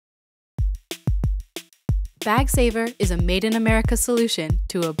BagSavr is a made-in-America solution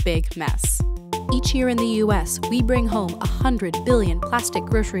to a big mess. Each year in the US, we bring home 100 billion plastic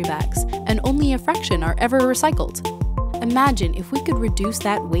grocery bags, and only a fraction are ever recycled. Imagine if we could reduce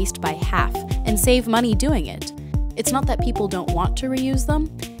that waste by half and save money doing it. It's not that people don't want to reuse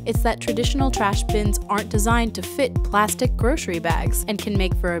them, it's that traditional trash bins aren't designed to fit plastic grocery bags and can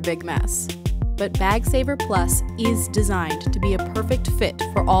make for a big mess. But BagSavr Plus is designed to be a perfect fit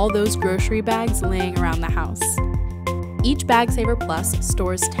for all those grocery bags laying around the house. Each BagSavr Plus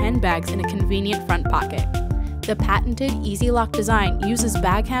stores 10 bags in a convenient front pocket. The patented Easy Lock design uses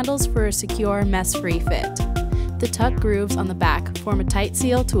bag handles for a secure, mess-free fit. The tuck grooves on the back form a tight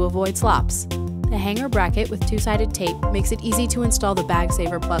seal to avoid slops. The hanger bracket with two-sided tape makes it easy to install the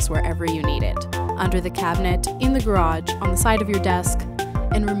BagSavr Plus wherever you need it, under the cabinet, in the garage, on the side of your desk,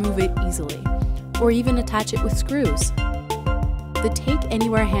 and remove it easily, or even attach it with screws. The Take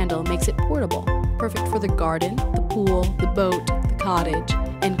Anywhere handle makes it portable, perfect for the garden, the pool, the boat, the cottage,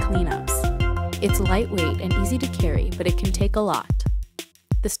 and cleanups. It's lightweight and easy to carry, but it can take a lot.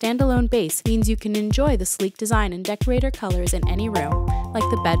 The standalone base means you can enjoy the sleek design and decorator colors in any room, like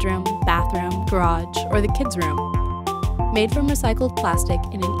the bedroom, bathroom, garage, or the kids' room. Made from recycled plastic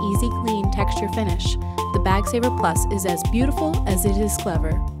in an easy, clean texture finish, the BagSavr Plus is as beautiful as it is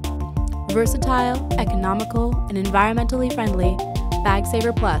clever. Versatile, economical, and environmentally friendly,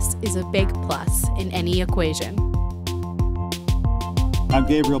 BagSavr Plus is a big plus in any equation. I'm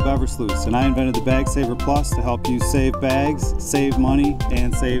Gabriel Beversluis, and I invented the BagSavr Plus to help you save bags, save money,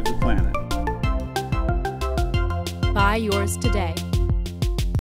 and save the planet. Buy yours today.